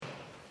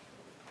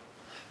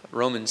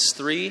Romans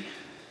 3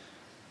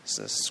 is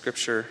the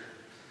scripture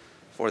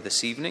for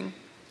this evening.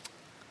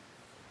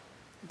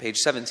 Page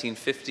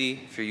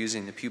 1750, if you're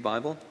using the Pew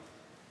Bible,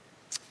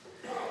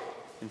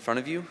 in front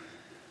of you.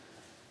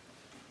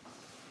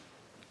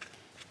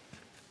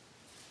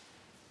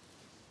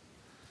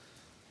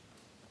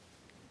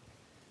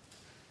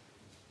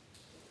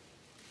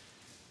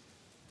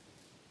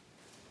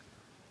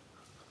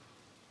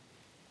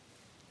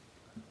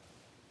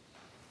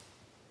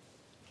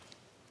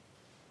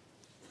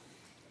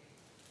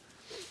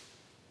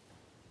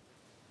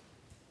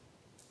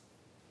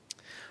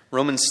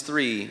 Romans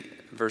 3,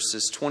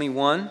 verses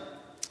 21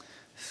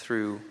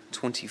 through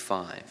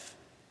 25.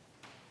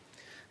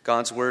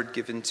 God's word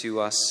given to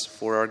us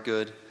for our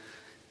good.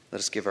 Let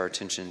us give our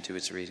attention to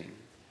its reading.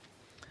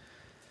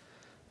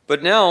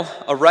 But now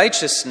a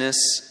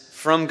righteousness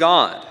from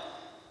God,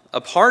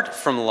 apart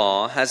from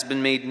law, has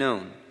been made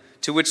known,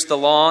 to which the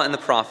law and the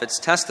prophets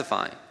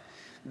testify.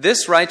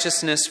 This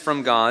righteousness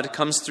from God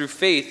comes through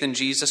faith in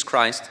Jesus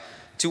Christ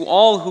to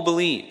all who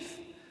believe.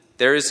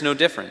 There is no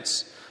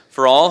difference.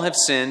 For all have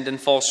sinned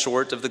and fall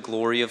short of the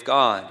glory of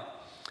God,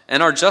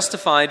 and are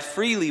justified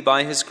freely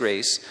by his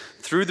grace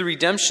through the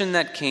redemption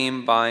that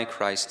came by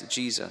Christ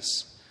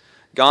Jesus.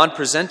 God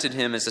presented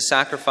him as a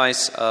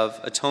sacrifice of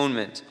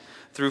atonement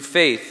through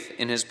faith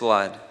in his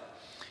blood.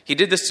 He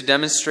did this to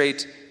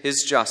demonstrate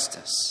his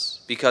justice,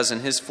 because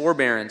in his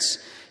forbearance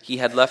he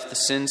had left the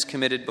sins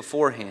committed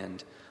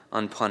beforehand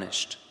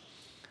unpunished.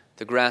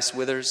 The grass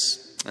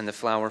withers and the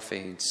flower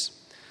fades.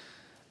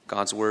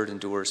 God's word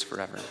endures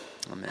forever.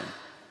 Amen.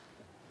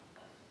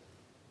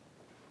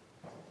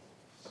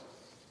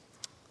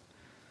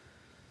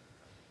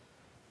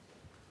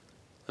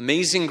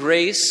 Amazing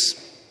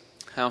grace,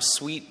 how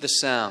sweet the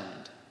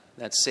sound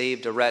that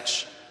saved a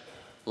wretch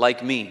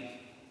like me.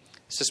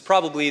 This is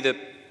probably the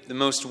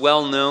most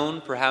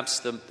well-known, perhaps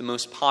the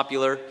most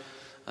popular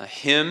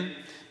hymn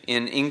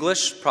in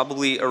English,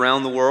 probably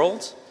around the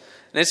world.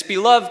 And it's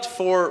beloved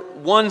for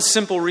one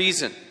simple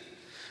reason.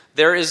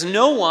 There is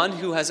no one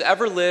who has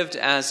ever lived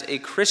as a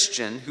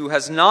Christian who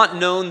has not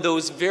known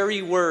those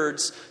very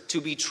words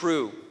to be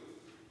true.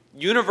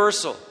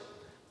 Universal,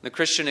 the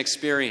Christian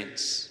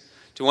experience.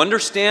 To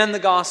understand the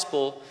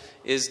gospel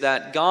is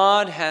that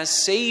God has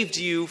saved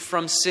you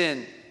from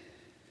sin,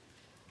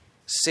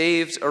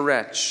 saved a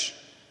wretch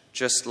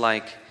just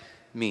like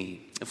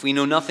me. If we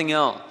know nothing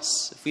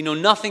else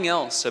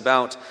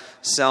about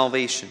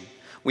salvation,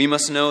 we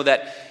must know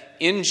that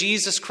in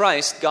Jesus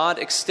Christ, God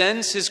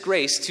extends his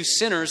grace to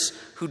sinners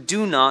who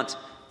do not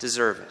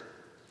deserve it.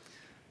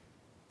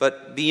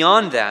 But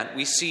beyond that,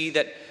 we see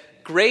that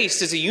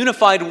grace is a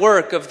unified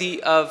work of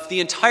the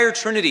entire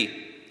Trinity.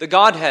 The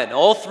Godhead,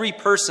 all three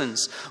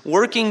persons,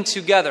 working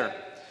together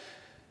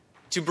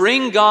to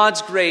bring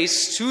God's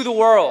grace to the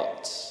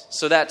world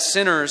so that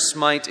sinners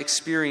might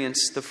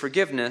experience the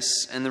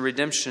forgiveness and the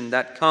redemption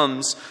that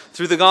comes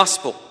through the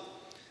gospel.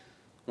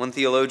 One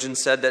theologian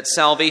said that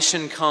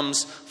salvation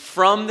comes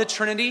from the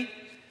Trinity,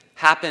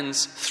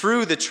 happens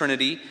through the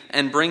Trinity,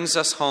 and brings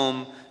us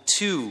home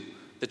to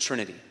the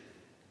Trinity.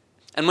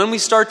 And when we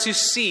start to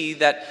see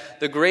that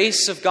the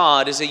grace of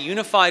God is a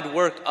unified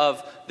work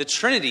of the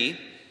Trinity,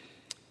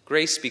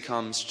 grace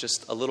becomes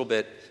just a little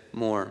bit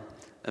more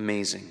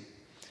amazing.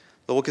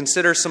 But we'll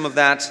consider some of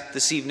that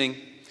this evening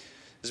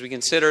as we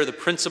consider the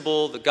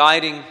principle, the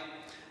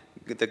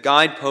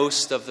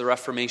guidepost of the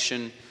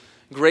Reformation,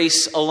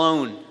 grace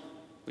alone.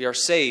 We are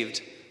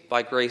saved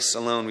by grace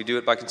alone. We do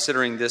it by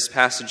considering this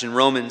passage in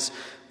Romans.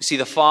 We see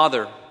the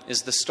Father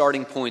is the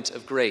starting point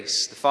of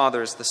grace. The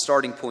Father is the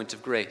starting point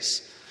of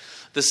grace.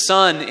 The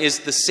Son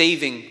is the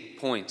saving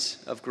point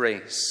of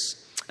grace.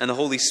 And the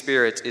Holy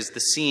Spirit is the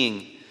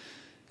seeing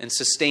and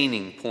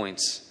sustaining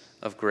points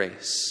of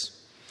grace.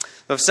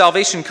 If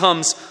salvation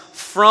comes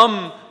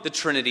from the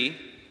Trinity,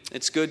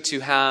 it's good to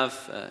have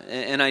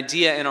an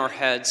idea in our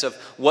heads of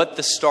what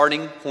the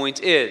starting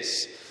point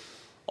is.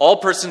 All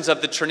persons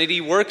of the Trinity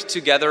work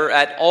together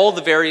at all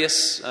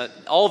various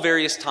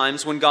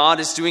times when God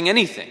is doing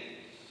anything.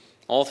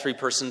 All three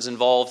persons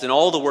involved in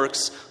all the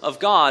works of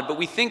God, but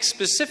we think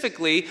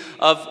specifically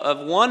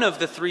of one of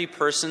the three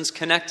persons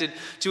connected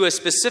to a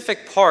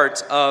specific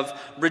part of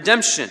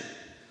redemption.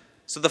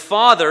 So the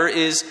Father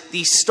is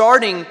the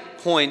starting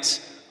point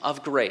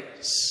of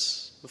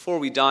grace. Before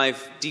we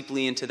dive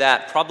deeply into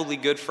that, probably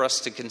good for us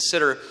to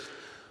consider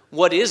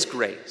what is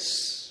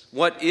grace?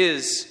 What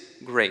is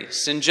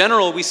grace? In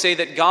general, we say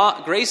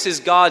that grace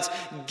is God's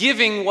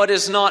giving what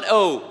is not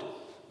owed.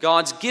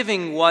 God's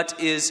giving what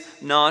is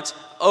not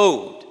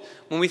owed.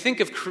 When we think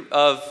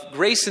of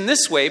grace in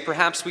this way,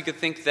 perhaps we could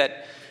think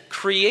that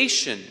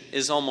creation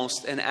is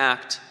almost an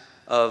act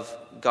of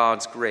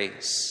God's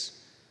grace.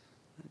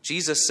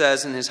 Jesus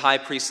says in his high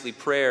priestly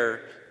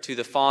prayer to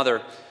the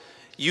Father,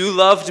 "You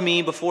loved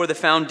me before the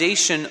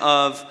foundation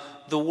of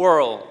the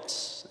world."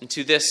 And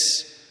to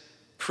this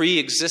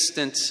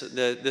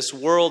this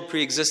world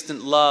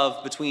pre-existent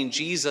love between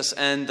Jesus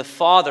and the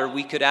Father,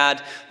 we could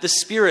add the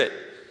Spirit.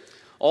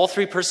 All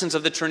three persons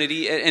of the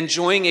Trinity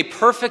enjoying a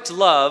perfect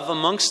love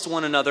amongst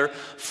one another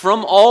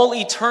from all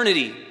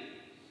eternity.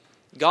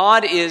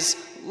 God is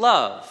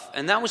love,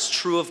 and that was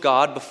true of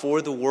God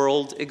before the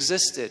world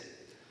existed.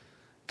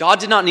 God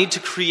did not need to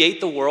create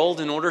the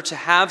world in order to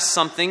have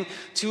something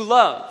to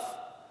love.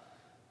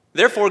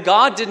 Therefore,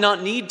 God did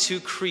not need to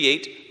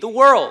create the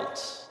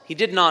world. He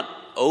did not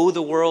owe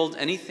the world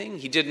anything.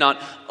 He did not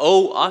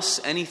owe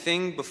us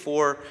anything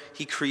before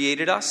He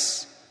created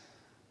us.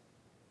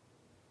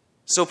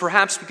 So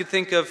perhaps we could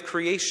think of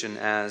creation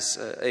as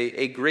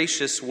a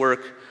gracious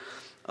work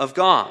of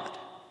God.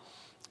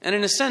 And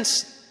in a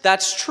sense,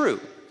 that's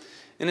true.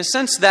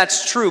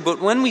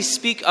 But when we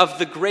speak of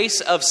the grace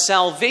of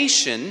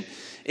salvation,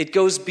 it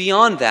goes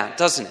beyond that,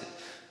 doesn't it?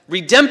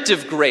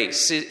 Redemptive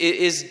grace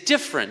is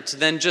different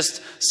than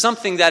just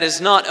something that is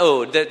not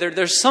owed.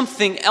 There's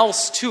something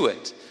else to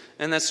it.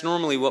 And that's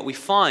normally what we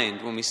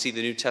find when we see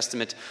the New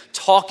Testament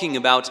talking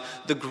about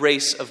the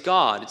grace of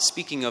God. It's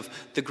speaking of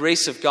the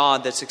grace of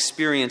God that's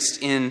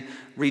experienced in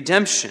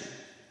redemption.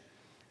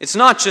 It's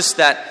not just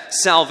that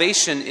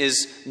salvation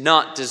is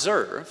not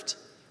deserved.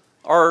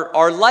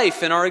 Our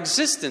life and our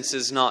existence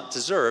is not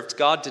deserved.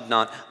 God did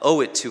not owe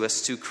it to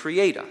us to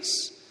create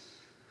us.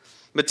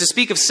 But to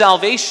speak of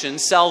salvation,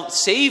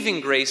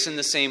 saving grace in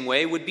the same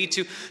way, would be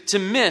to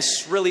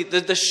miss really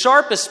the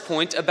sharpest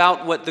point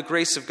about what the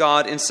grace of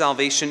God in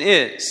salvation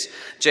is.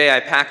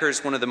 J.I. Packer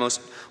is one of the most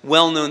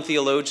well-known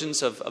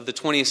theologians of the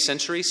 20th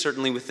century,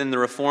 certainly within the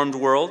Reformed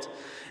world.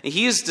 And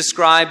he has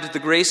described the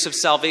grace of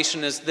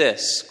salvation as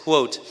this,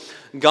 quote,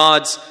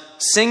 God's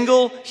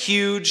single,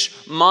 huge,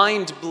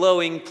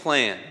 mind-blowing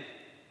plan.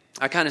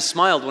 I kind of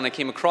smiled when I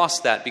came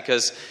across that,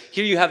 because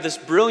here you have this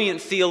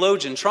brilliant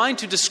theologian trying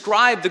to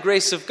describe the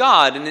grace of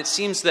God, and it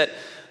seems that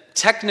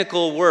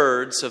technical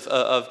words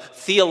of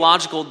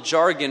theological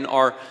jargon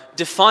are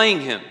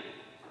defying him.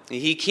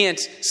 He can't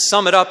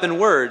sum it up in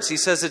words. He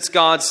says it's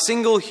God's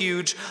single,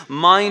 huge,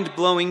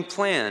 mind-blowing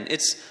plan.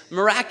 It's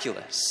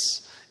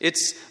miraculous.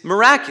 It's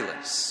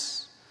miraculous.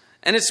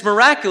 And it's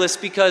miraculous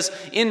because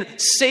in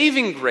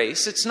saving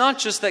grace, it's not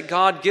just that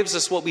God gives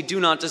us what we do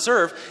not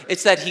deserve,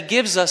 it's that He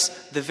gives us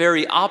the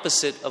very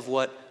opposite of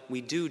what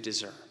we do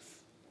deserve.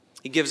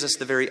 He gives us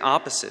the very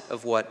opposite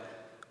of what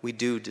we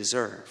do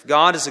deserve.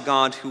 God is a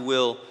God who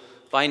will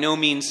by no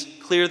means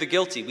clear the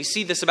guilty. We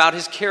see this about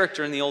His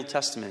character in the Old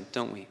Testament,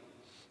 don't we?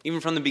 Even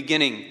from the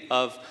beginning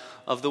of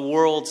the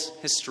world's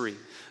history.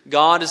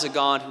 God is a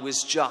God who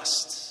is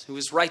just, who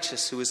is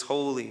righteous, who is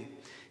holy.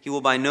 He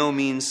will by no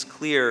means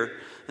clear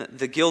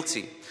the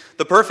guilty.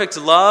 The perfect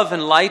love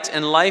and light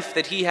and life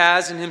that He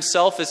has in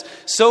Himself is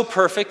so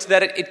perfect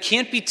that it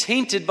can't be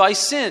tainted by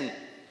sin.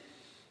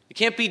 It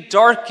can't be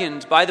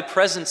darkened by the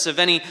presence of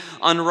any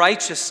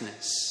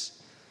unrighteousness.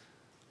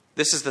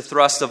 This is the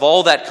thrust of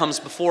all that comes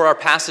before our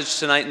passage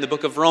tonight in the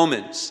book of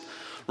Romans.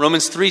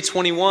 Romans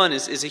 3:21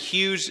 is a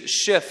huge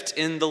shift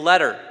in the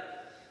letter.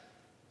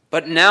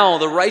 But now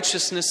the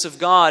righteousness of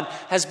God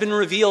has been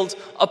revealed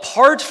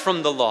apart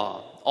from the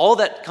law. All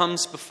that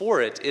comes before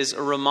it is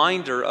a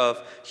reminder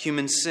of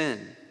human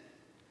sin.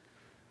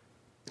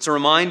 It's a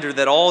reminder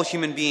that all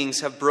human beings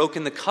have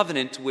broken the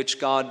covenant which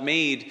God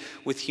made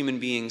with human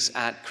beings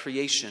at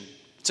creation.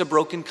 It's a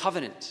broken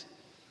covenant.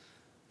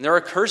 And there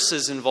are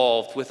curses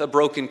involved with a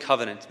broken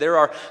covenant. There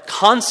are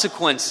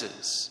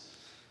consequences.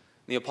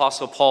 The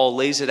Apostle Paul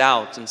lays it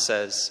out and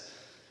says,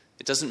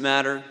 it doesn't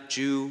matter,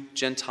 Jew,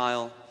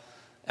 Gentile,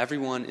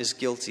 everyone is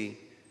guilty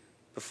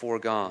before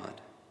God.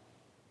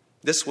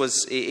 This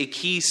was a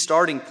key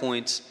starting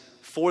point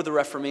for the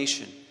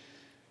Reformation.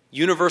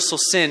 Universal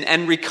sin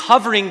and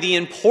recovering the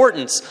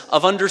importance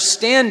of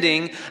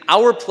understanding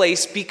our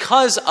place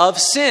because of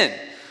sin.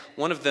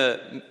 One of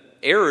the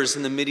errors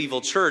in the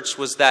medieval church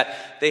was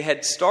that they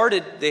had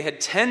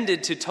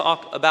tended to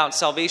talk about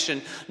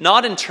salvation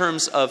not in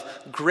terms of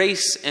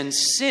grace and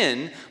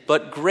sin,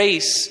 but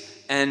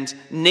grace and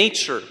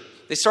nature.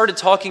 They started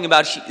talking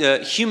about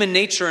human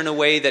nature in a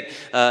way that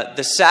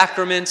the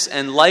sacraments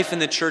and life in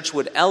the church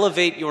would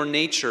elevate your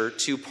nature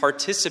to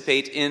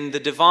participate in the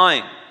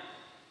divine.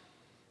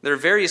 There are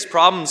various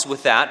problems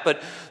with that,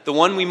 but the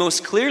one we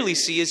most clearly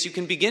see is you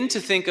can begin to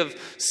think of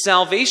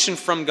salvation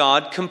from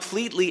God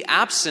completely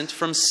absent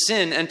from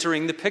sin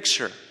entering the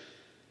picture.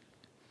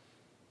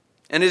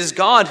 And it is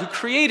God who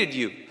created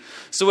you.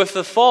 So if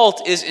the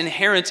fault is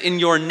inherent in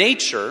your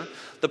nature,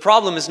 the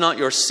problem is not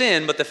your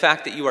sin, but the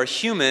fact that you are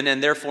human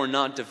and therefore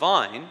not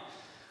divine.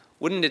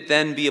 Wouldn't it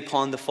then be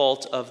upon the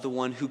fault of the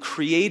one who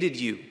created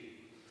you?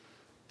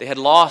 They had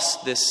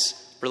lost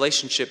this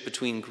relationship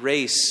between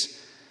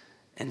grace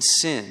and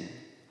sin.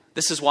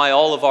 This is why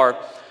all of our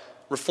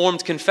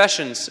Reformed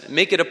confessions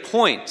make it a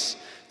point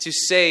to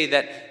say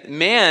that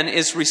man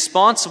is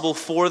responsible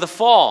for the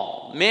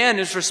fall. Man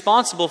is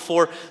responsible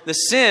for the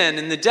sin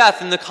and the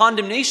death and the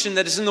condemnation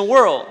that is in the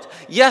world.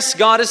 Yes,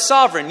 God is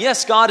sovereign.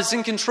 Yes, God is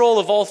in control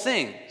of all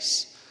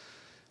things.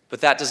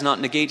 But that does not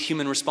negate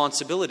human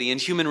responsibility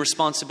and human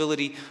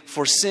responsibility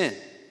for sin.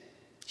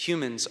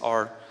 Humans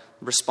are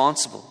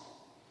responsible.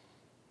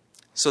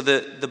 So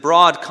the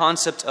broad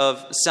concept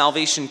of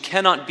salvation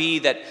cannot be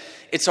that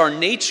it's our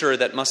nature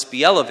that must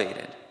be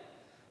elevated,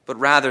 but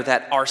rather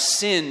that our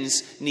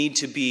sins need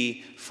to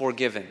be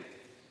forgiven.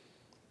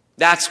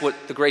 That's what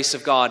the grace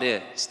of God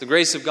is. The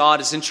grace of God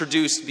is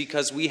introduced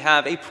because we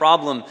have a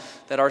problem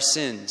that our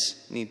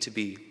sins need to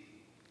be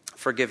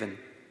forgiven.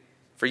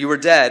 For you were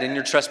dead in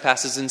your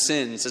trespasses and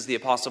sins, as the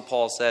Apostle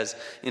Paul says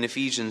in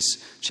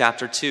Ephesians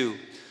chapter 2.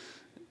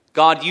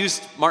 God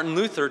used Martin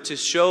Luther to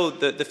show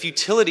the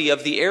futility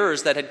of the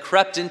errors that had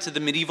crept into the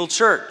medieval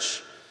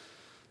church.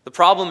 The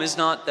problem is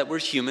not that we're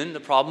human. The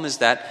problem is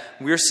that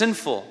we're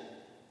sinful.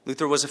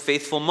 Luther was a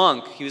faithful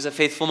monk. He was a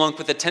faithful monk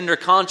with a tender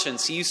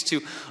conscience. He used to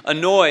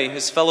annoy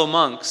his fellow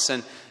monks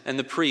and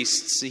the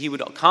priests. He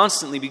would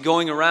constantly be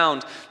going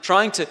around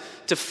trying to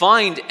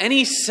find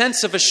any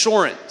sense of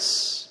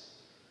assurance.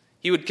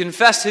 He would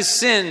confess his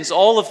sins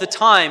all of the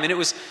time, and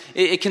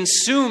it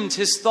consumed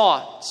his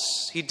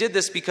thoughts. He did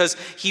this because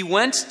he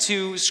went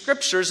to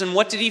Scriptures, and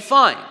what did he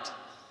find?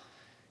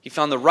 He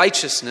found the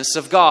righteousness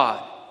of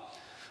God.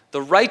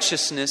 The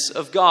righteousness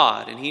of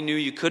God, and he knew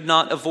you could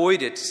not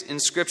avoid it in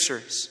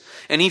Scriptures.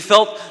 And he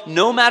felt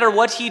no matter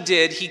what he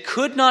did, he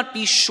could not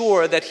be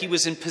sure that he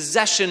was in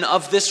possession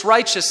of this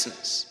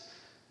righteousness.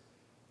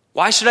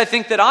 Why should I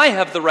think that I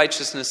have the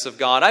righteousness of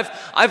God?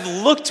 I've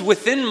looked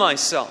within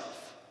myself.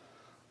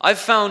 I've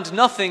found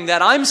nothing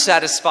that I'm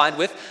satisfied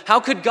with.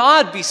 How could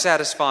God be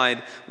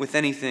satisfied with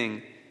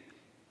anything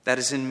that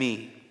is in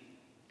me?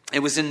 It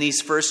was in these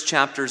first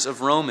chapters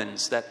of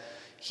Romans that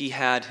he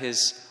had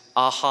his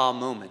aha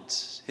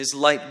moment, his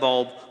light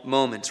bulb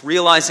moment,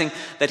 realizing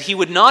that he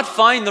would not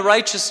find the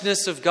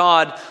righteousness of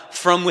God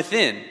from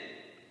within,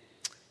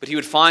 but he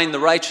would find the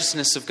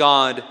righteousness of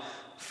God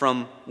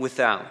from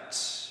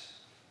without.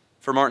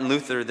 For Martin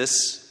Luther,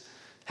 this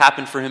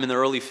happened for him in the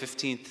early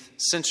 15th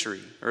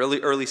century,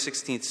 early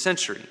 16th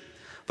century.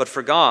 But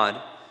for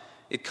God,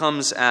 it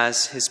comes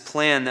as his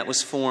plan that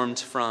was formed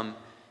from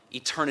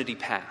eternity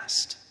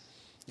past.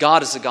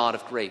 God is a God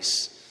of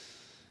grace.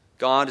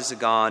 God is a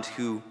God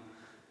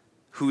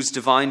whose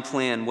divine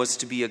plan was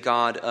to be a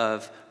God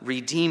of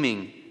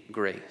redeeming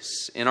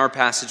grace. In our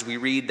passage, we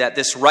read that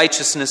this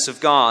righteousness of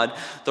God,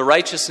 the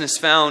righteousness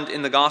found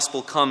in the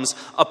gospel, comes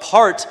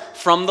apart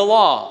from the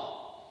law.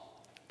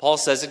 Paul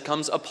says it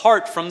comes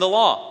apart from the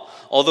law,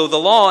 although the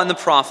law and the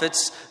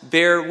prophets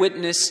bear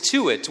witness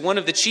to it. One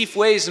of the chief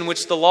ways in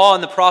which the law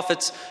and the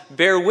prophets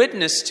bear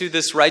witness to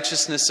this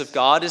righteousness of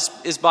God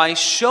is by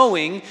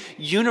showing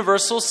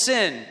universal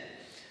sin.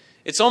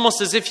 It's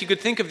almost as if you could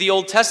think of the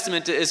Old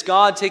Testament as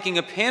God taking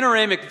a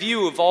panoramic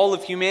view of all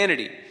of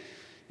humanity.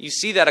 You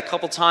see that a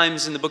couple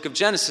times in the book of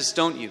Genesis,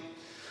 don't you?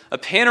 A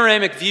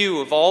panoramic view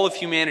of all of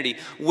humanity.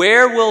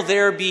 Where will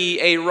there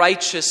be a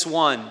righteous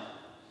one?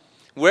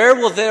 Where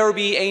will there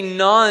be a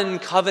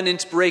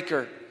non-covenant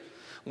breaker?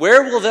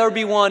 Where will there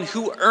be one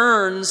who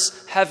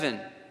earns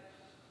heaven?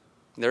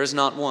 There is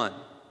not one.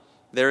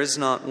 There is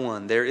not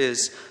one. There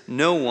is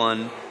no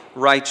one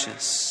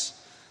righteous.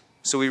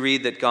 So we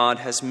read that God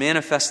has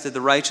manifested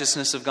the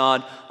righteousness of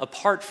God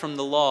apart from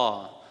the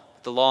law.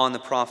 The law and the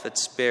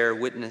prophets bear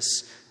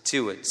witness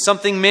to it.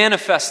 Something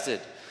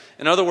manifested.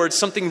 In other words,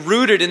 something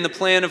rooted in the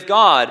plan of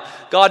God.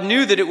 God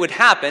knew that it would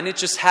happen. It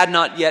just had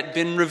not yet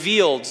been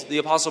revealed. The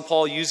Apostle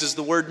Paul uses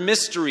the word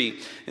mystery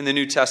in the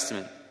New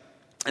Testament.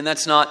 And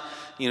that's not,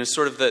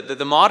 sort of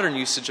the modern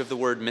usage of the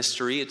word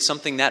mystery. It's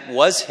something that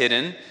was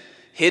hidden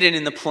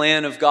in the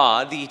plan of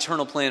God, the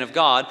eternal plan of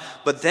God,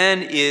 but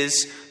then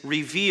is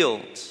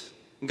revealed.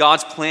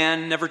 God's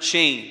plan never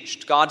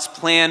changed. God's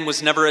plan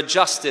was never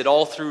adjusted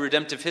all through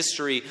redemptive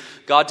history.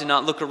 God did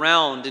not look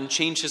around and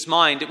change his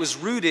mind. It was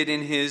rooted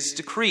in his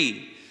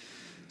decree.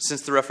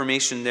 Since the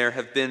Reformation, there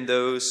have been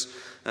those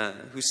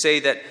who say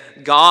that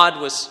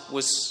God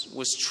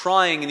was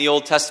trying in the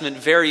Old Testament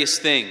various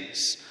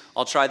things.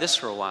 I'll try this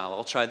for a while.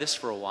 I'll try this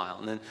for a while.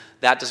 And then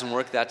that doesn't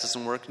work. That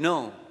doesn't work.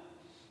 No.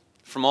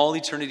 From all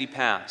eternity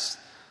past,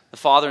 the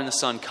Father and the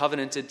Son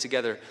covenanted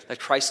together that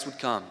Christ would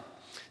come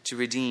to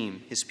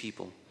redeem his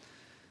people.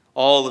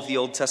 All of the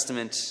Old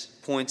Testament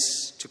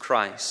points to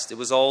Christ. It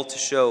was all to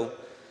show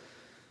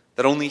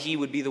that only he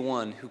would be the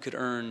one who could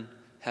earn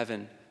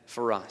heaven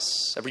for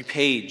us. Every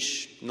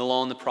page in the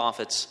law and the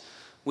prophets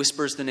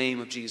whispers the name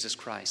of Jesus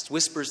Christ,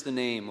 whispers the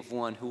name of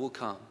one who will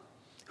come,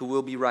 who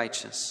will be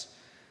righteous,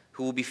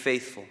 who will be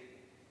faithful.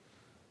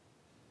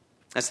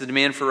 As the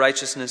demand for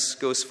righteousness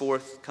goes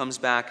forth, comes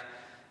back,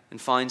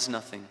 and finds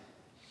nothing,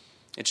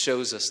 it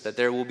shows us that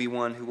there will be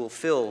one who will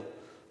fill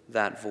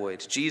that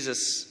void.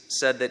 Jesus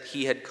said that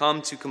he had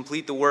come to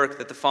complete the work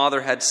that the Father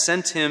had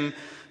sent him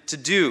to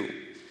do.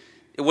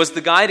 It was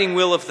the guiding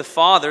will of the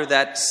Father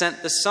that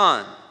sent the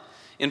Son.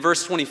 In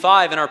verse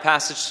 25 in our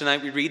passage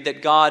tonight, we read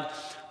that God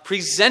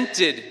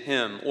presented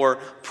him or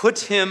put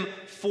him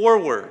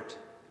forward.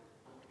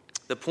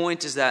 The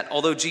point is that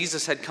although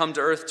Jesus had come to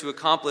earth to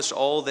accomplish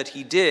all that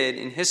he did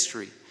in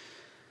history,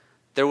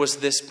 there was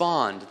this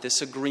bond,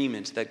 this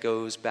agreement that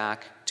goes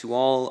back to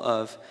all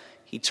of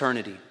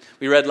eternity.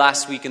 We read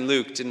last week in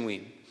Luke, didn't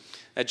we?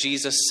 that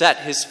Jesus set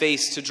his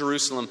face to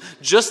Jerusalem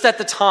just at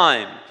the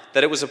time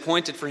that it was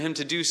appointed for him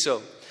to do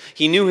so.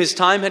 He knew his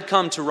time had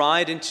come to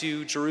ride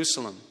into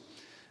Jerusalem,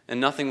 and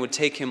nothing would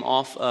take him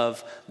off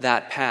of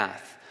that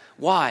path.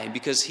 Why?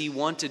 Because he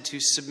wanted to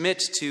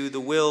submit to the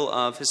will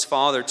of his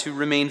Father, to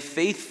remain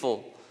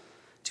faithful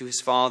to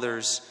his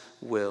Father's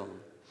will.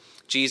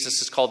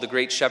 Jesus is called the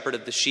great shepherd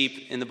of the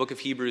sheep in the book of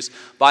Hebrews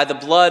by the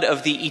blood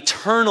of the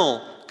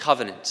eternal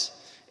covenant.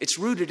 It's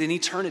rooted in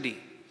eternity.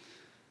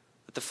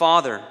 But the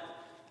Father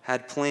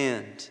had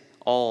planned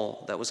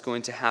all that was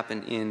going to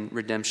happen in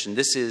redemption.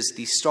 This is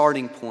the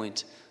starting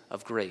point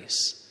of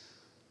grace,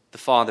 the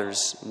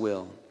Father's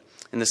will.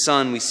 In the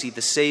Son, we see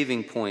the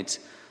saving point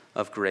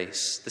of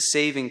grace, the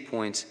saving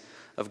point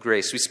of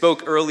grace. We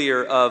spoke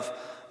earlier of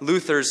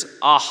Luther's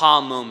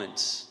aha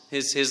moment,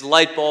 his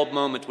light bulb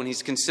moment when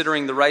he's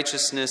considering the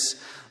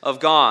righteousness of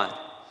God.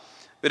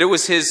 But it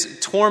was his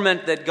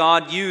torment that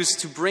God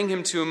used to bring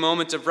him to a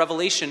moment of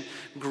revelation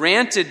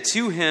granted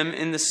to him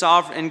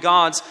in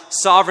God's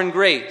sovereign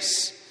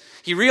grace.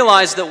 He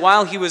realized that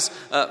while he was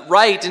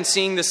right in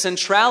seeing the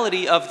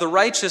centrality of the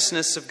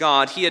righteousness of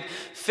God, he had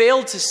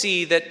failed to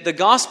see that the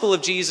gospel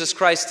of Jesus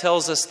Christ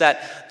tells us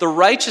that the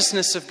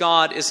righteousness of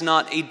God is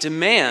not a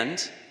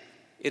demand,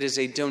 it is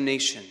a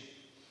donation.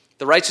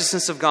 The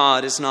righteousness of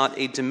God is not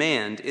a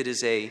demand, it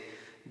is a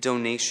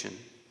donation.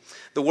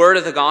 The word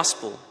of the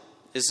gospel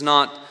is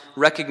not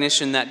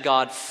recognition that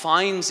God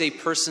finds a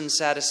person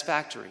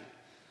satisfactory.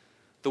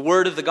 The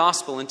word of the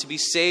gospel, and to be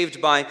saved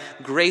by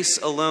grace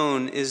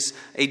alone, is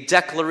a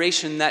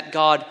declaration that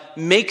God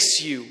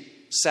makes you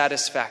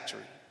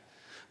satisfactory.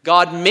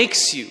 God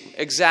makes you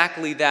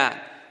exactly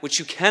that which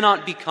you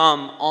cannot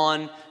become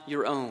on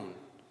your own.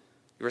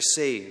 You are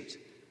saved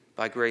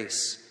by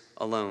grace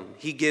alone.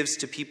 He gives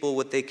to people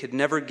what they could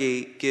never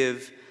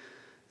give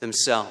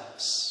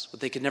themselves, what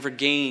they could never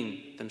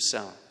gain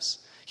themselves.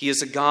 He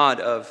is a God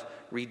of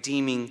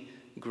redeeming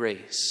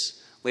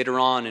grace. Later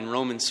on in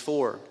Romans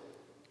 4,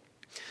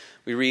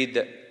 we read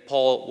that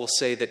Paul will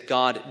say that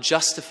God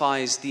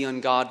justifies the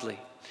ungodly.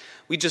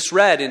 We just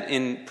read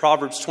in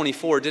Proverbs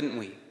 24, didn't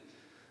we?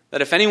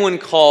 That if anyone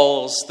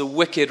calls the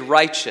wicked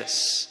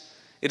righteous,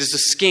 it is a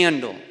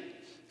scandal.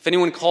 If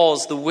anyone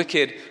calls the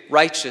wicked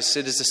righteous,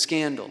 it is a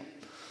scandal.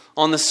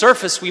 On the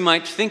surface, we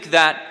might think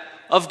that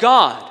of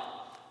God.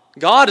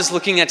 God is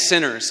looking at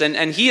sinners,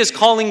 and he is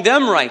calling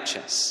them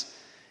righteous.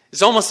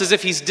 It's almost as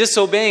if he's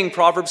disobeying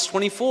Proverbs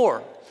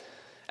 24,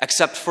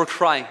 except for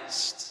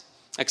Christ.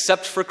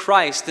 Except for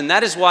Christ. And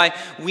that is why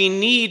we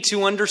need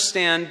to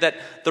understand that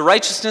the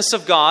righteousness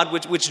of God,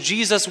 which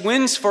Jesus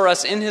wins for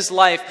us in his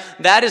life,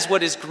 that is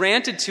what is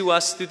granted to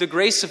us through the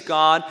grace of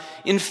God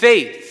in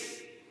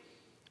faith.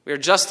 We are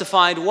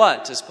justified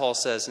what, as Paul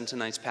says in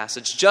tonight's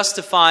passage?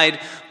 Justified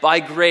by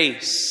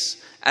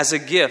grace as a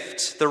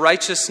gift. The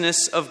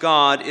righteousness of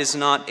God is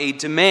not a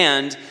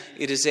demand,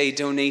 it is a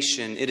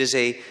donation. It is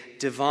a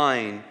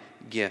divine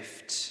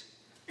gift.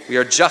 We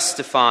are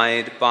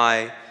justified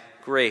by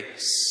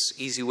grace.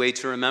 Easy way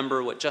to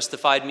remember what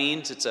justified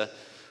means. It's a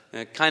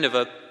kind of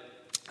a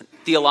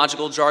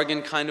theological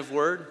jargon kind of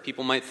word.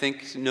 People might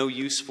think no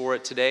use for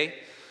it today.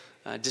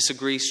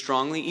 Disagree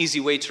strongly.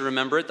 Easy way to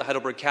remember it. The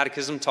Heidelberg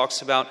Catechism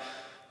talks about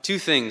two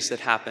things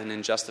that happen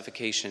in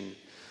justification.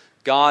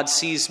 God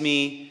sees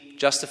me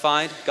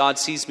justified. God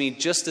sees me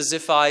just as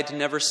if I'd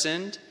never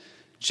sinned,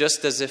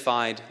 just as if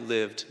I'd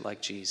lived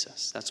like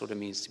Jesus. That's what it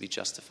means to be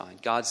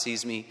justified. God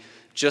sees me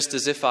just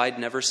as if I'd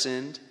never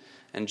sinned,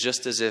 and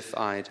just as if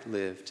I'd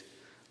lived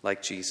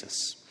like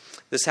Jesus.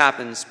 This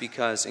happens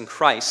because in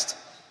Christ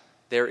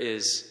there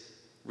is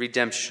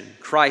redemption.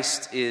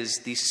 Christ is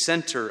the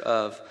center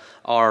of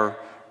our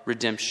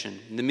redemption.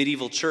 The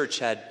medieval church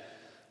had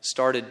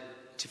started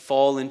to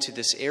fall into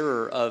this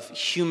error of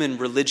human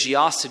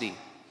religiosity.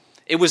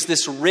 It was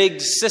this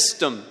rigged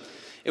system.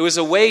 It was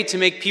a way to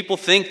make people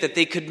think that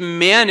they could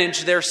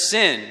manage their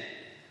sin,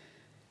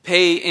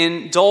 pay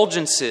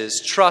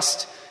indulgences,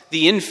 trust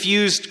the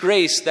infused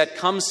grace that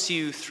comes to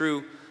you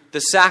through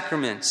the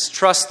sacraments.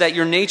 Trust that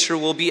your nature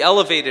will be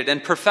elevated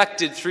and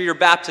perfected through your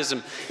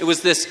baptism. It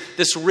was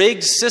this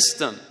rigged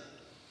system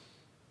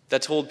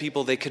that told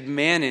people they could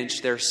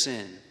manage their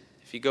sin.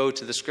 If you go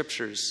to the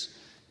scriptures,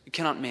 you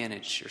cannot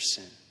manage your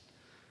sin.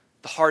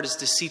 The heart is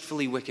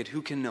deceitfully wicked.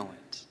 Who can know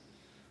it?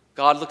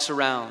 God looks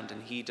around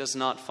and he does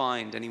not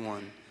find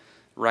anyone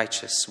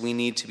righteous. We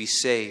need to be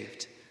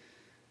saved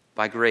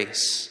by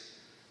grace.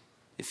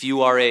 If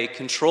you are a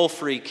control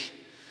freak,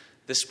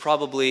 this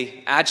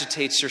probably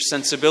agitates your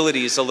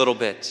sensibilities a little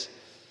bit.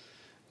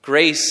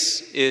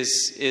 Grace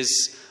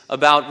is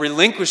about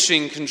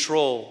relinquishing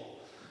control.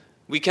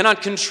 We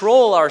cannot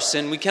control our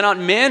sin. We cannot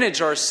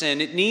manage our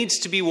sin. It needs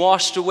to be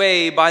washed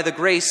away by the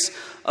grace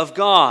of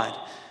God.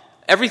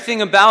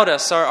 Everything about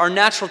us, our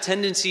natural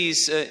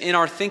tendencies in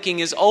our thinking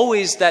is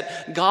always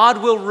that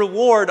God will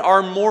reward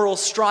our moral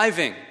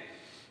striving.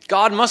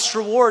 God must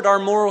reward our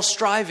moral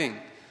striving.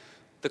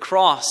 The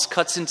cross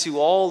cuts into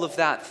all of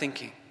that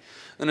thinking.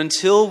 And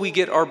until we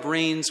get our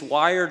brains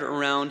wired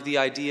around the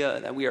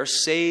idea that we are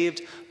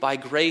saved by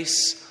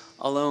grace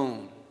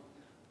alone,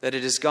 that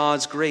it is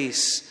God's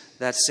grace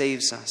that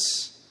saves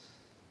us,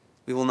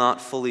 we will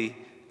not fully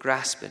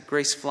grasp it.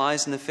 Grace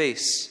flies in the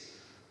face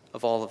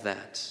of all of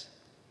that.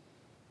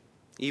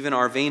 Even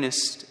our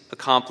vainest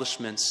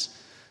accomplishments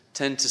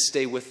tend to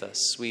stay with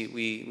us.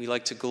 We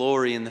like to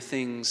glory in the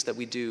things that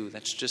we do.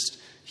 That's just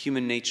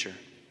human nature.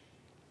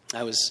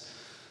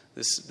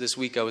 This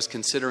week I was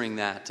considering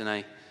that, and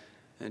I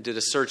did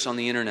a search on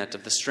the internet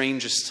of the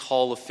strangest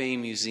Hall of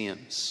Fame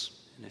museums.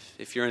 And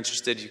if you're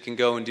interested, you can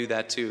go and do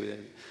that too.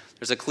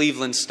 There's a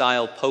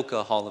Cleveland-style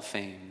polka Hall of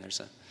Fame.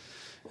 There's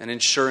an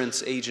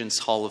insurance agent's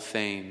Hall of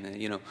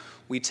Fame.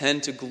 We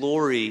tend to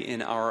glory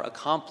in our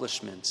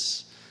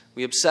accomplishments.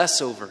 We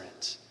obsess over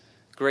it.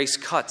 Grace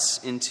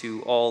cuts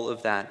into all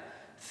of that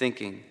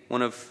thinking.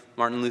 One of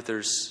Martin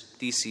Luther's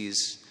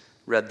theses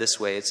read this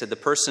way. It said, "The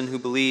person who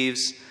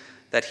believes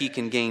that he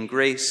can gain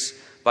grace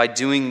by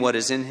doing what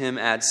is in him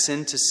adds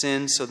sin to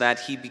sin so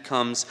that he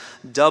becomes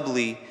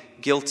doubly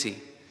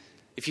guilty."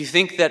 If you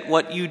think that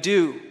what you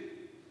do,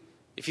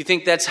 if you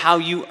think that's how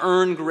you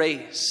earn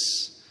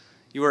grace,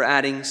 you are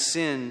adding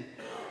sin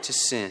to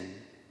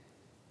sin.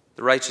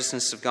 The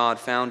righteousness of God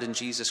found in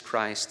Jesus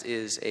Christ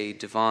is a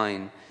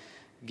divine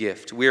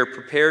gift. We are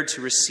prepared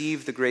to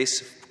receive the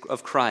grace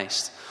of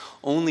Christ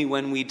only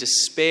when we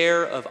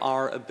despair of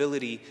our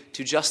ability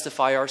to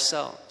justify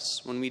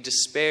ourselves, when we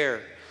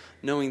despair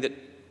knowing that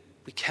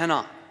we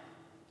cannot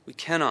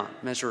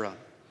measure up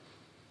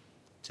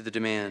to the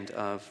demand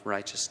of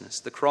righteousness.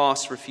 The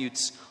cross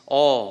refutes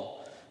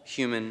all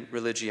human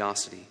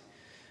religiosity,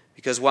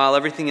 because while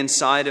everything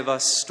inside of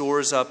us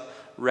stores up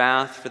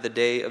wrath for the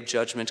day of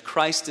judgment,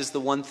 Christ is the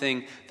one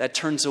thing that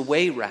turns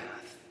away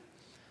wrath.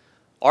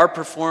 Our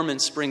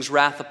performance brings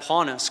wrath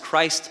upon us.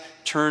 Christ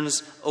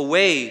turns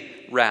away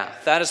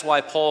wrath. That is why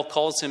Paul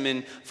calls him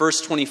in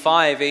verse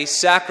 25 a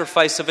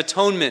sacrifice of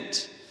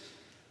atonement.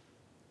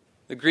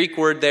 The Greek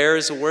word there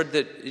is a word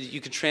that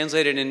you could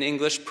translate it in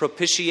English,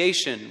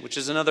 propitiation, which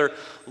is another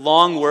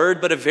long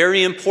word, but a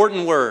very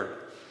important word.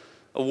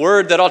 A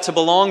word that ought to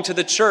belong to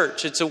the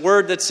church. It's a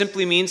word that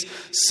simply means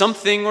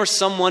something or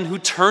someone who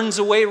turns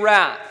away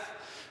wrath.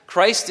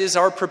 Christ is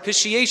our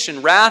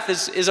propitiation. Wrath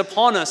is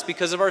upon us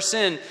because of our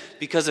sin.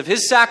 Because of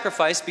his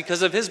sacrifice,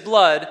 because of his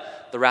blood,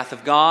 the wrath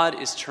of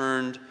God is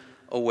turned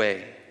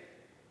away.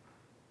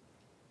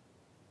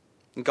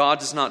 God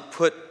does not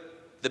put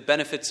the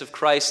benefits of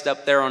Christ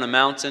up there on a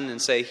mountain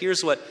and say,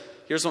 here's what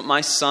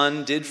my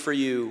son did for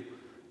you.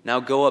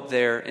 Now go up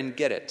there and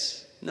get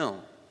it.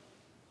 No.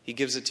 He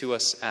gives it to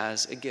us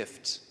as a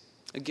gift.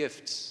 A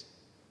gift.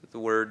 The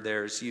word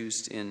there is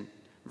used in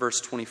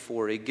verse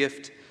 24. A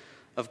gift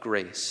of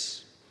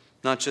grace.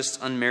 Not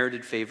just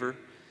unmerited favor,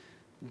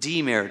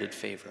 demerited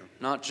favor.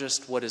 Not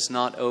just what is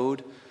not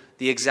owed,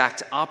 the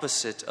exact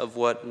opposite of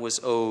what was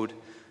owed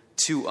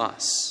to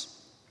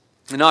us.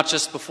 And not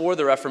just before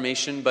the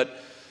Reformation,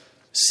 but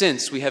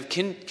since. We have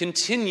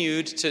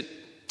continued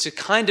to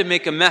kind of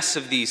make a mess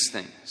of these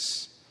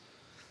things.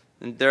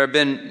 And there have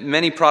been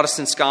many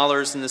Protestant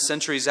scholars in the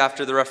centuries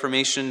after the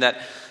Reformation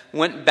that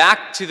went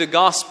back to the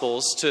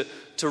Gospels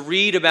to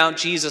read about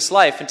Jesus'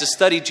 life and to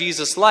study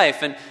Jesus'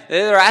 life. And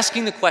they're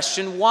asking the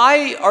question,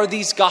 why are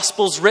these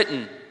Gospels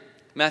written?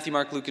 Matthew,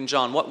 Mark, Luke, and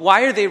John.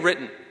 Why are they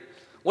written?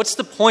 What's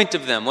the point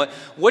of them?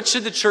 What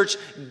should the church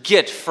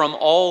get from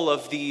all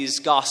of these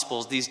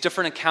Gospels, these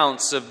different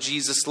accounts of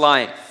Jesus'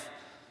 life?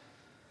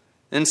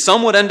 And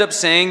some would end up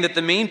saying that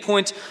the main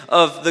point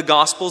of the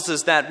Gospels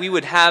is that we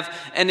would have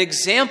an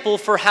example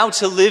for how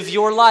to live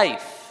your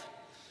life.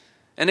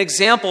 An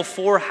example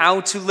for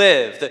how to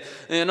live.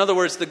 In other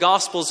words, the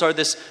Gospels are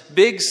this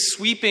big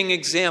sweeping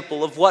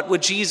example of what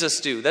would Jesus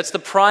do. That's the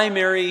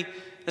primary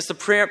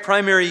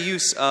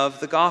use of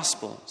the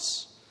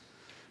Gospels.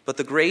 But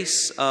the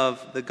grace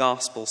of the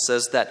Gospel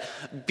says that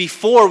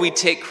before we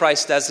take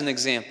Christ as an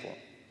example,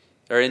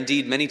 there are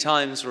indeed many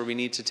times where we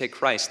need to take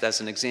Christ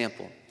as an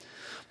example.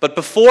 But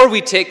before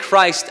we take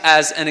Christ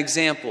as an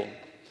example,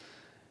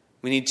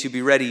 we need to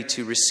be ready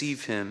to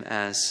receive him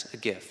as a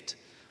gift.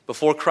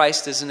 Before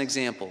Christ is an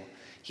example,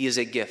 he is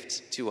a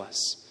gift to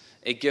us.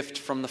 A gift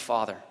from the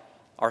Father,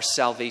 our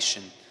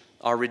salvation,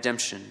 our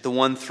redemption, the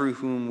one through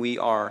whom we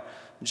are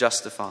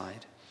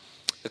justified.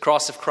 The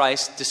cross of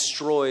Christ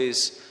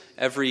destroys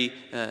every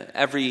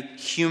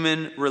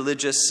human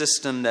religious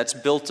system that's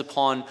built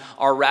upon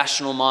our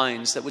rational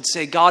minds that would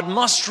say God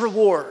must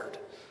reward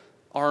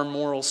our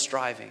moral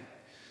striving.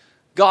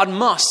 God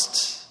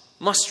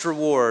must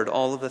reward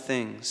all of the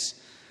things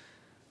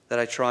that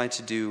I try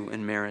to do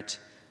and merit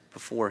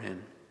before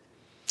him.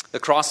 The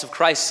cross of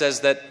Christ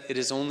says that it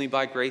is only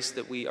by grace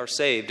that we are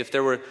saved. If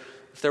there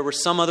were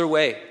some other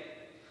way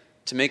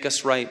to make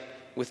us right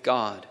with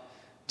God,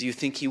 do you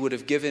think he would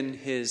have given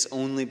his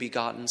only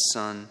begotten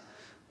Son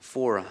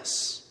for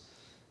us?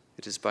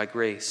 It is by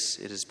grace,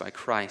 it is by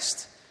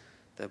Christ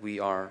that we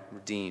are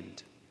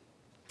redeemed.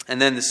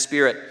 And then the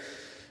Spirit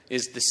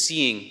is the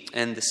seeing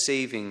and the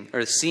saving,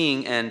 or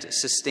seeing and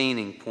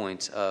sustaining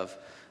point of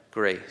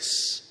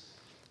grace.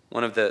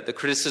 One of the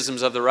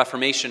criticisms of the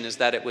Reformation is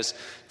that it was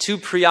too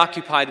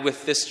preoccupied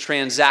with this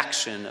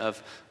transaction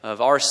of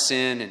our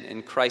sin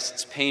and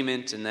Christ's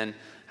payment, and then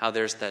how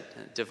there's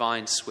that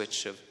divine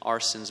switch of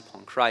our sins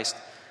upon Christ,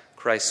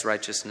 Christ's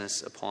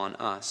righteousness upon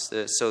us.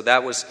 So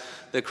that was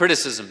the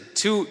criticism.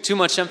 Too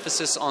much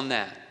emphasis on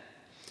that.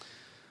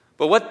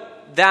 But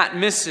what that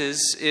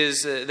misses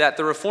is that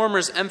the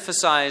Reformers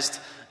emphasized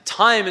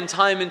time and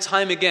time and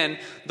time again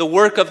the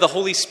work of the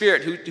Holy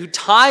Spirit who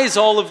ties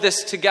all of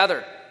this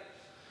together.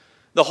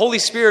 The Holy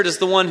Spirit is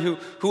the one who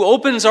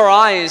opens our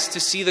eyes to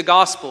see the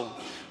gospel,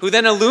 who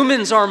then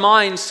illumines our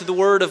minds to the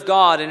Word of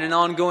God in an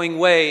ongoing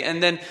way,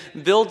 and then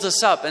builds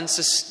us up and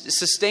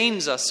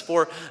sustains us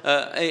for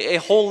a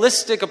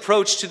holistic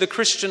approach to the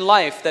Christian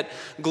life that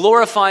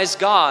glorifies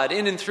God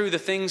in and through the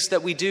things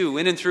that we do,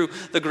 in and through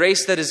the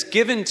grace that is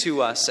given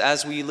to us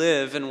as we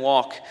live and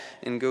walk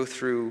and go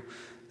through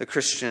the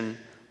Christian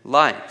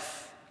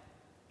life.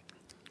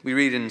 We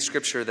read in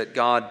Scripture that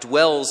God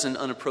dwells in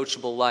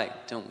unapproachable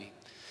light, don't we?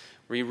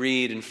 We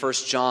read in 1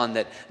 John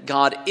that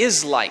God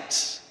is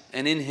light,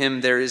 and in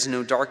him there is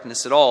no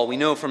darkness at all. We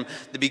know from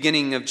the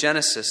beginning of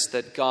Genesis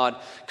that God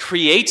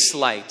creates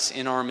light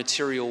in our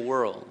material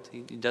world. He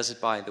does it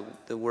by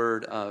the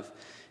word of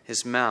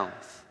his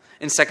mouth.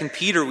 In 2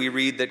 Peter we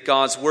read that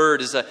God's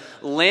word is a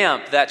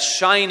lamp that's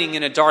shining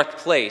in a dark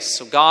place.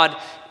 So God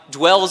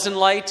dwells in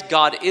light,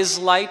 God is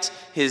light,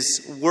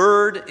 his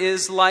word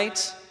is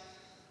light.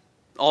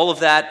 All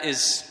of that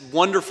is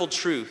wonderful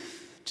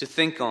truth to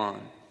think on.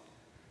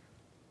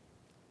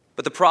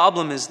 But the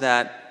problem is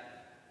that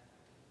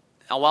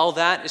while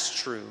that is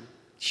true,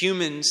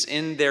 humans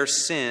in their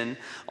sin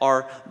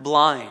are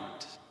blind.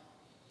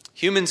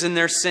 Humans in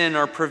their sin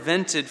are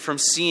prevented from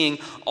seeing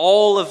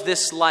all of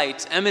this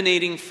light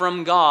emanating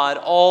from God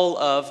all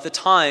of the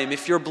time.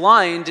 If you're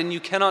blind and you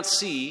cannot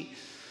see,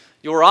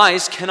 your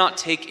eyes cannot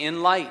take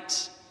in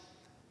light.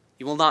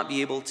 You will not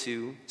be able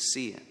to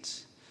see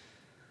it.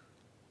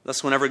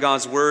 Thus, whenever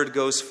God's word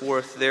goes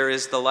forth, there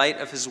is the light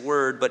of his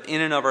word, but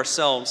in and of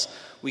ourselves,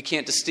 we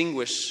can't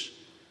distinguish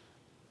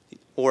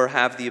or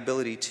have the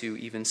ability to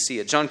even see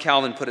it. John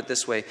Calvin put it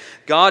this way: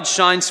 God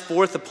shines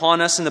forth upon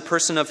us in the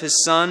person of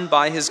his Son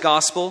by his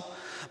gospel,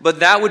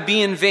 but that would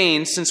be in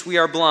vain since we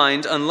are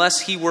blind, unless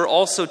he were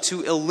also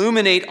to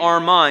illuminate our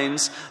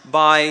minds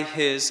by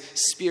his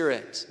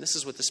Spirit. This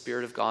is what the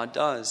Spirit of God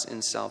does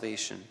in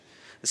salvation.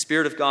 The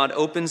Spirit of God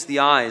opens the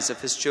eyes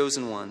of his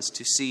chosen ones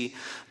to see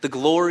the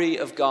glory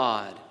of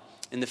God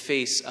in the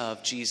face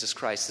of Jesus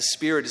Christ. The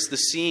Spirit is the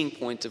seeing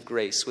point of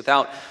grace.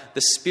 Without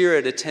the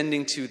Spirit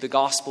attending to the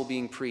gospel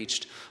being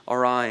preached,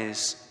 our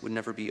eyes would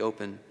never be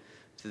open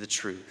to the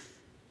truth.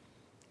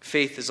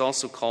 Faith is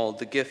also called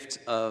the gift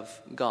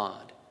of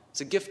God.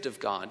 It's a gift of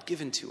God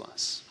given to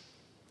us.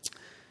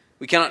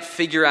 We cannot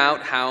figure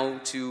out how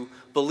to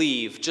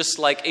believe, just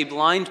like a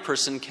blind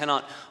person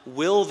cannot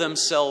will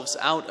themselves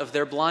out of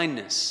their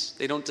blindness.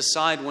 They don't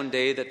decide one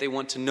day that they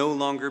want to no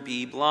longer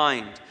be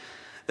blind.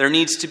 There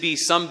needs to be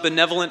some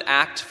benevolent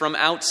act from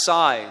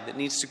outside that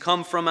needs to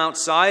come from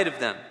outside of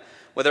them.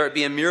 Whether it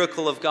be a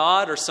miracle of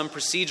God or some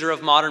procedure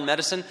of modern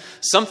medicine,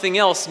 something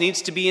else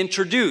needs to be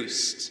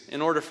introduced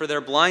in order for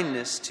their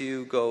blindness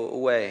to go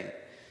away.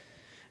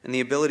 And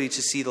the ability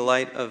to see the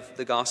light of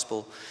the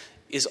gospel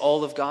is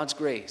all of God's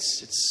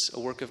grace. It's a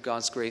work of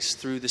God's grace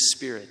through the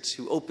Spirit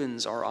who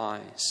opens our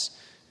eyes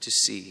to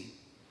see,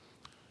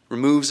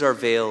 removes our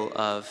veil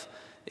of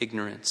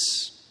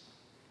ignorance.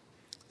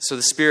 So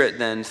the Spirit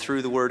then,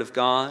 through the Word of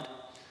God,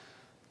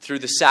 through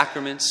the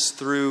sacraments,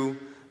 through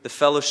the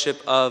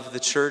fellowship of the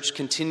church,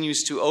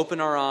 continues to open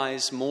our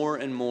eyes more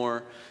and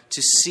more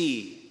to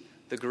see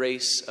the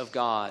grace of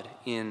God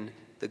in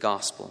the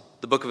gospel.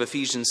 The book of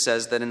Ephesians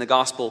says that in the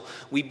gospel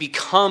we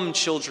become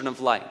children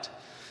of light.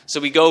 So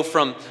we go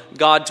from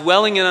God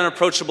dwelling in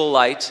unapproachable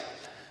light,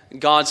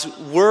 God's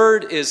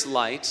word is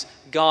light,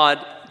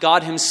 God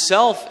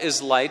himself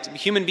is light.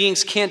 Human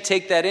beings can't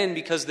take that in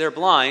because they're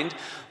blind.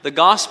 The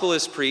gospel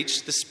is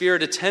preached, the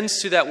Spirit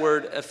attends to that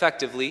word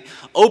effectively,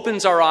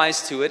 opens our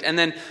eyes to it, and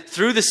then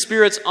through the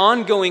Spirit's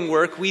ongoing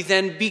work, we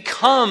then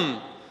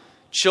become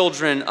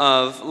children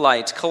of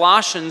light.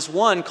 Colossians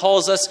 1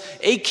 calls us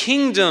a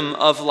kingdom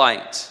of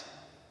light.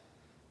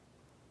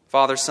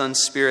 Father, Son,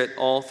 Spirit,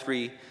 all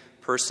three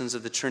persons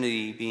of the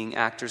Trinity being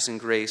actors in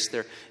grace,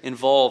 they're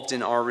involved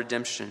in our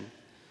redemption.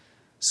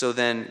 So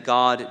then,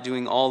 God,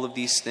 doing all of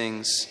these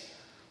things,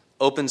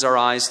 opens our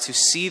eyes to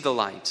see the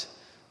light,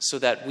 so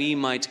that we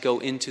might go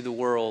into the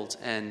world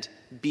and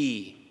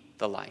be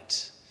the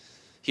light.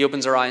 He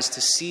opens our eyes to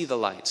see the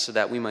light so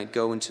that we might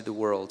go into the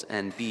world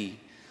and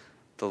be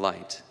the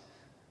light.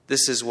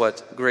 This is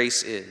what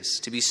grace is,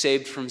 to be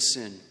saved from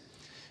sin.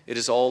 It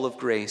is all of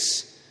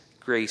grace,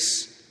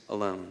 grace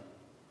alone.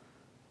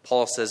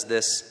 Paul says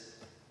this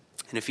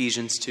in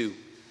Ephesians 2,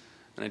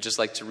 and I'd just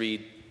like to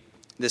read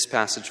this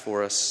passage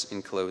for us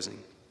in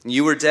closing.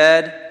 You were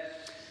dead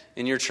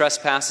in your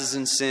trespasses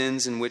and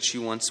sins in which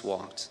you once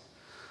walked,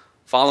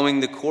 following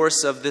the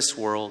course of this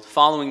world,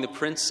 following the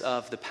prince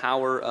of the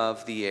power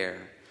of the air,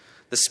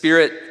 the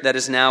spirit that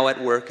is now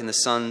at work in the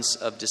sons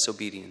of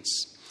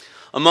disobedience,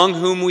 among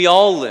whom we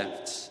all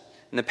lived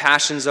in the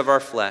passions of our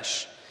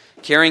flesh,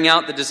 carrying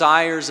out the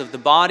desires of the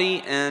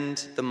body and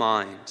the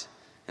mind,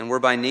 and were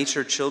by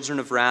nature children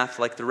of wrath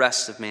like the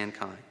rest of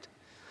mankind.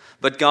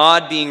 But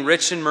God, being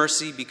rich in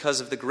mercy because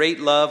of the great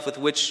love with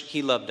which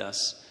he loved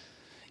us,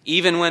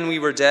 even when we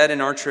were dead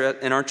in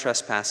our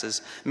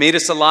trespasses, made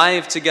us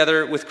alive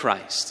together with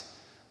Christ.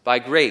 By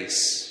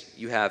grace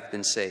you have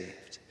been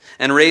saved,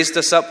 and raised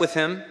us up with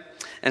him,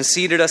 and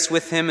seated us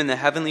with him in the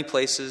heavenly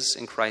places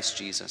in Christ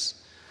Jesus,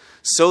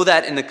 so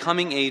that in the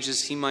coming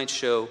ages he might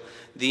show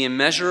the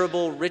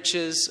immeasurable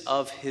riches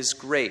of his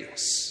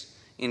grace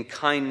in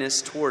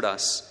kindness toward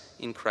us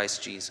in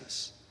Christ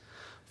Jesus.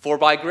 For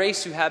by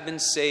grace you have been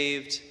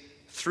saved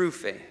through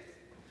faith.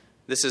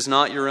 This is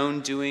not your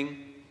own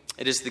doing.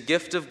 It is the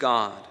gift of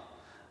God,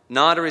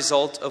 not a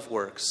result of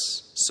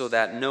works, so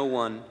that no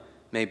one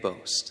may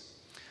boast.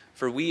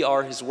 For we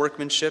are his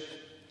workmanship,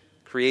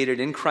 created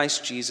in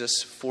Christ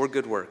Jesus for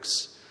good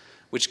works,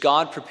 which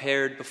God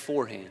prepared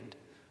beforehand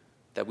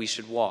that we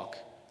should walk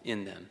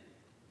in them.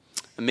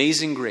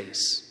 Amazing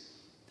grace,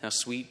 how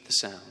sweet the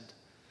sound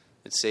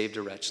that saved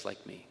a wretch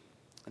like me.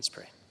 Let's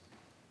pray.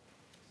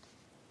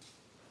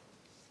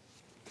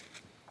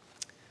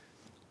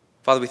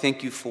 Father, we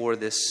thank you for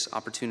this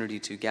opportunity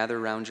to gather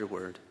around your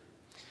word.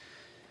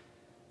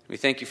 We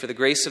thank you for the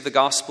grace of the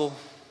gospel.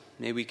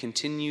 May we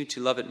continue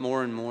to love it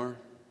more and more.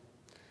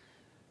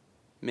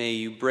 May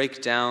you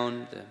break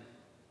down the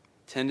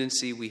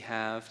tendency we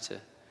have to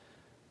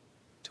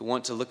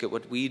want to look at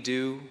what we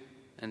do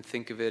and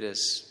think of it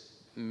as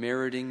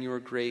meriting your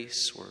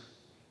grace or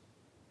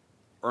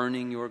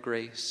earning your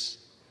grace.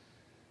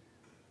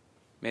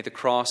 May the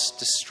cross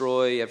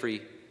destroy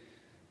every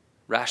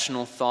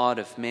rational thought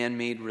of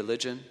man-made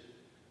religion.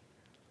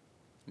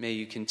 May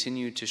you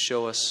continue to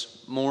show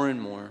us more and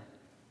more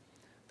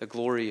the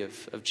glory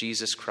of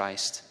Jesus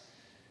Christ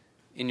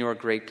in your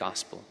great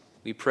gospel.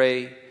 We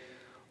pray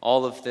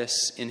all of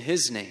this in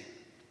his name.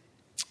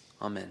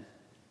 Amen.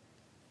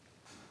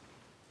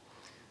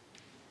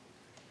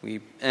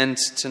 We end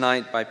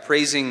tonight by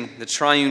praising the triune